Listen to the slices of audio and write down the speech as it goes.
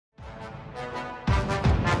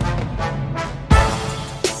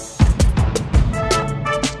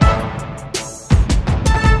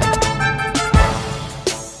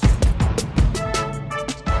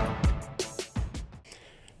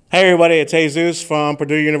Hey everybody, it's Jesus from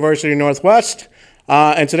Purdue University Northwest,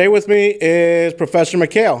 and today with me is Professor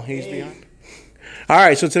Mikhail. He's behind. All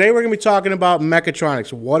right, so today we're going to be talking about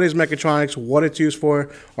mechatronics. What is mechatronics, what it's used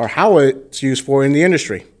for, or how it's used for in the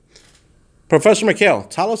industry. Professor Mikhail,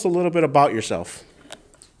 tell us a little bit about yourself.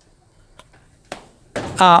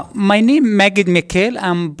 My name is Mikhail.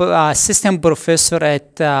 I'm assistant professor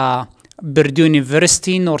at Purdue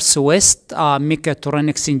University Northwest,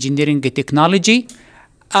 Mechatronics Engineering Technology.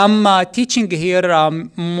 I'm teaching here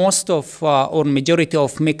most of or majority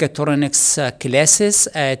of mechatronics classes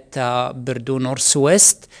at Purdue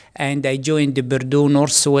Northwest, and I joined the Purdue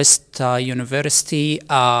Northwest University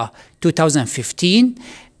 2015,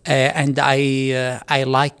 and I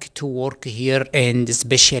like to work here and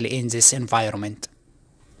especially in this environment.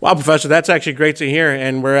 Wow, Professor, that's actually great to hear,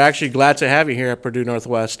 and we're actually glad to have you here at Purdue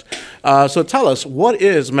Northwest. So tell us, what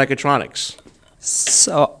is mechatronics?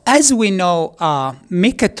 So, as we know,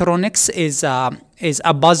 mechatronics is a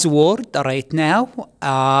buzzword right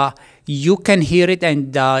now. You can hear it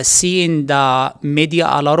and see in the media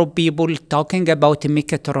a lot of people talking about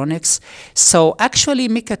mechatronics. So, actually,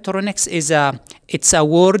 mechatronics is it's a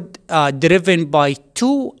word driven by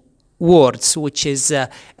two words, which is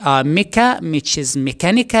mecha, which is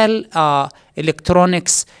mechanical,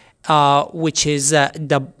 electronics, which is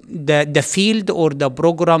the field or the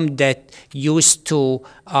program that used to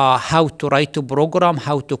how to write a program,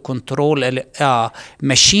 how to control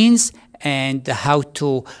machines, and how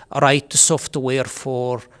to write software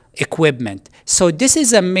for equipment. So this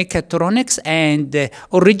is a mechatronics, and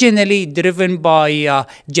originally driven by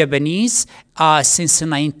Japanese since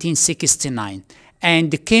 1969.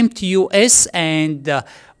 And came to US, and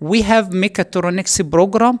we have mechatronics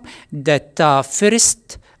program that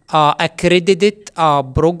first accredited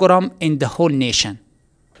program in the whole nation.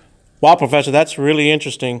 Wow, Professor, that's really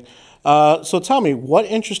interesting. So tell me, what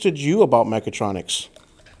interested you about mechatronics?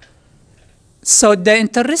 So the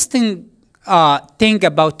interesting thing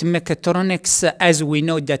about mechatronics, as we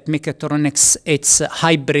know that mechatronics, it's a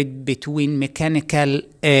hybrid between mechanical,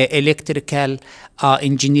 electrical,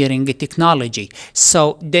 engineering technology.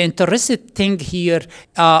 So the interesting thing here,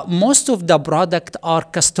 most of the product are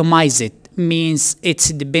customized, means it's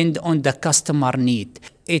depend on the customer need.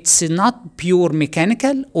 It's not pure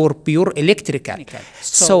mechanical or pure electrical.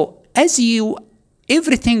 So as you,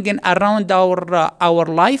 everything in around our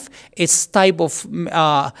life is type of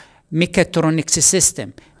mechatronics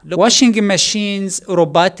system. Washing machines,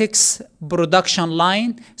 robotics, production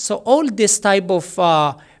line. So all this type of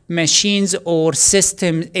machines or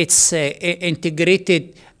system, it's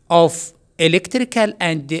integrated of electrical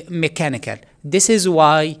and mechanical. This is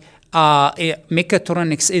why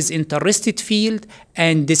mechatronics is interested field,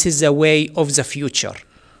 and this is a way of the future.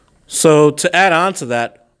 So to add on to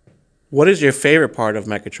that, what is your favorite part of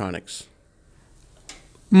mechatronics?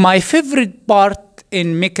 My favorite part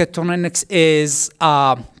in mechatronics is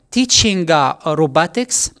teaching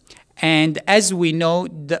robotics. And as we know,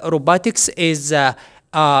 the robotics is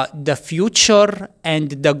the future and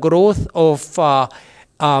the growth of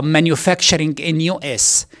manufacturing in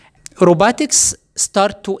US. Robotics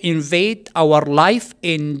start to invade our life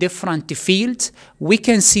in different fields. We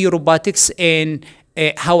can see robotics in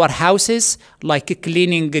our houses, like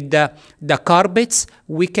cleaning the carpets.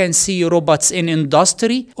 We can see robots in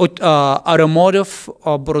industry, automotive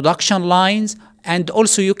production lines, and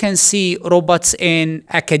also you can see robots in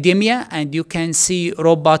academia, and you can see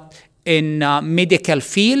robot in medical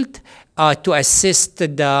field to assist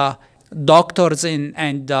the doctors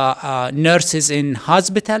and nurses in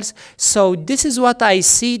hospitals. So this is what I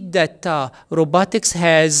see, that robotics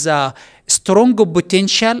has strong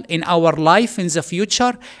potential in our life in the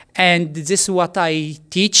future, and this is what I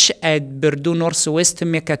teach at Purdue Northwest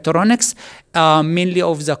Mechatronics, mainly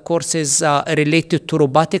of the courses related to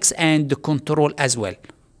robotics and control as well.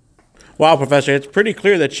 Wow, Professor, it's pretty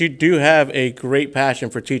clear that you do have a great passion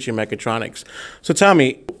for teaching mechatronics. So tell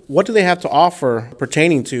me, what do they have to offer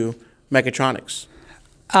pertaining to mechatronics?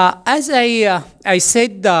 As I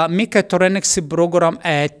said, the mechatronics program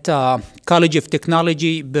at College of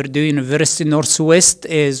Technology, Purdue University Northwest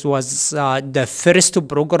was the first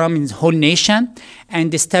program in the whole nation,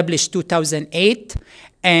 and established 2008,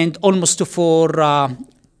 and almost for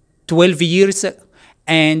 12 years.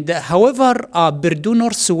 And however, Purdue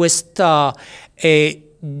Northwest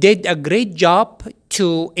did a great job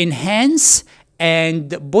to enhance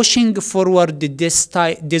and pushing forward this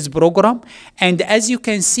program. And as you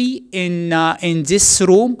can see in this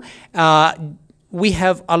room, we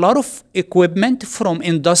have a lot of equipment from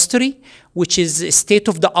industry, which is state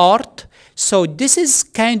of the art. So this is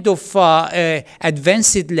kind of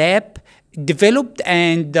advanced lab developed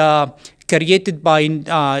and created by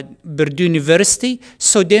Purdue University.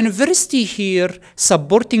 So the university here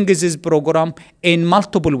supporting this program in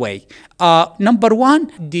multiple ways. Number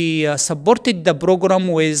one, they supported the program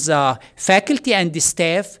with faculty and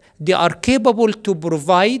staff. They are capable to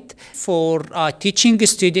provide for teaching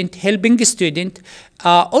student, helping student.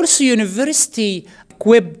 Also, university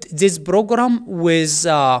equipped this program with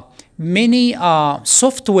many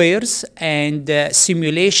softwares and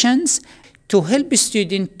simulations to help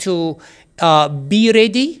students to be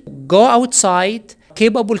ready, go outside,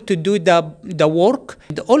 capable to do the work.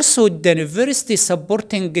 And also the university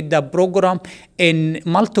supporting the program in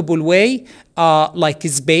multiple ways, like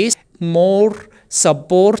space, more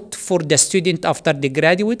support for the student after they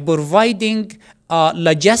graduate, providing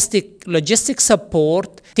logistic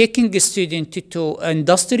support, taking a student to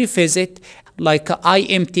industry visit, like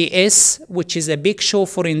IMTS, which is a big show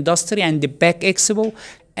for industry, and the Back Expo,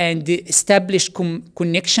 and establish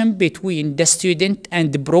connection between the student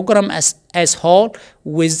and the program as whole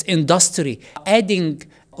with industry. Adding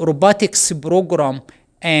robotics program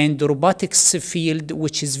and robotics field,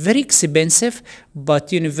 which is very expensive,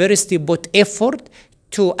 but university put effort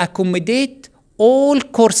to accommodate all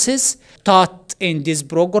courses taught in this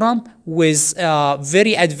program with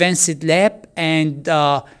very advanced lab and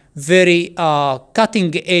very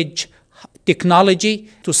cutting edge technology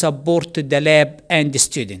to support the lab and the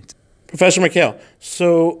student. Professor Mikhail,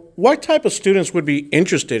 so what type of students would be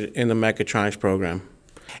interested in the mechatronics program?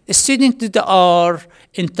 Students that are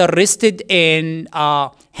interested in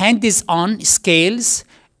hands-on skills,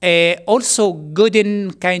 also good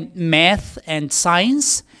in math and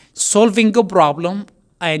science, solving a problem,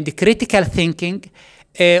 and critical thinking.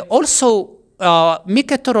 Also,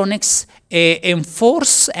 mechatronics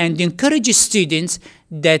enforce and encourage students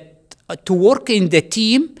that to work in the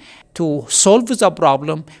team to solve the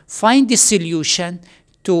problem, find the solution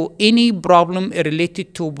to any problem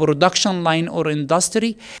related to production line or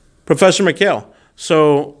industry. Professor Mikhail,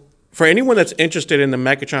 so for anyone that's interested in the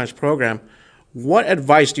mechatronics program, what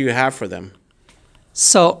advice do you have for them?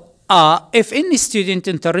 So if any student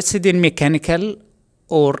interested in mechanical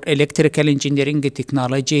or electrical engineering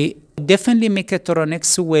technology, definitely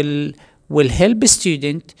mechatronics will help a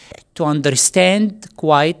student to understand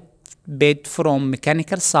quite bit from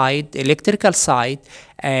mechanical side, electrical side,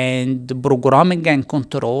 and programming and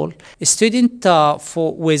control. A student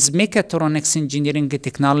with mechatronics engineering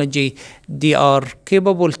technology, they are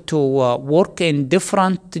capable to work in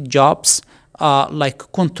different jobs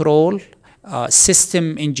like control,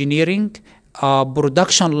 system engineering,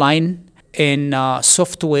 production line in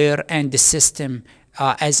software and the system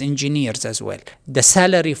as engineers as well. The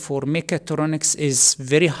salary for mechatronics is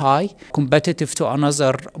very high, competitive to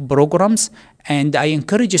another programs, and I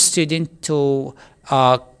encourage students to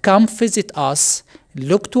come visit us,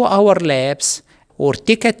 look to our labs, or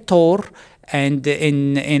take a tour and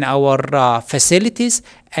in our facilities,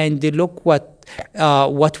 and look what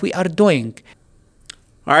we are doing.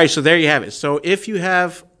 All right, so there you have it. So if you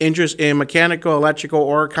have interest in mechanical, electrical,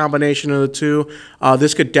 or a combination of the two,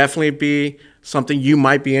 this could definitely be something you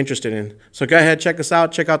might be interested in. So go ahead, check us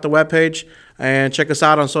out, check out the webpage, and check us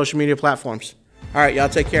out on social media platforms. All right, y'all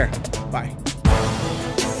take care. Bye.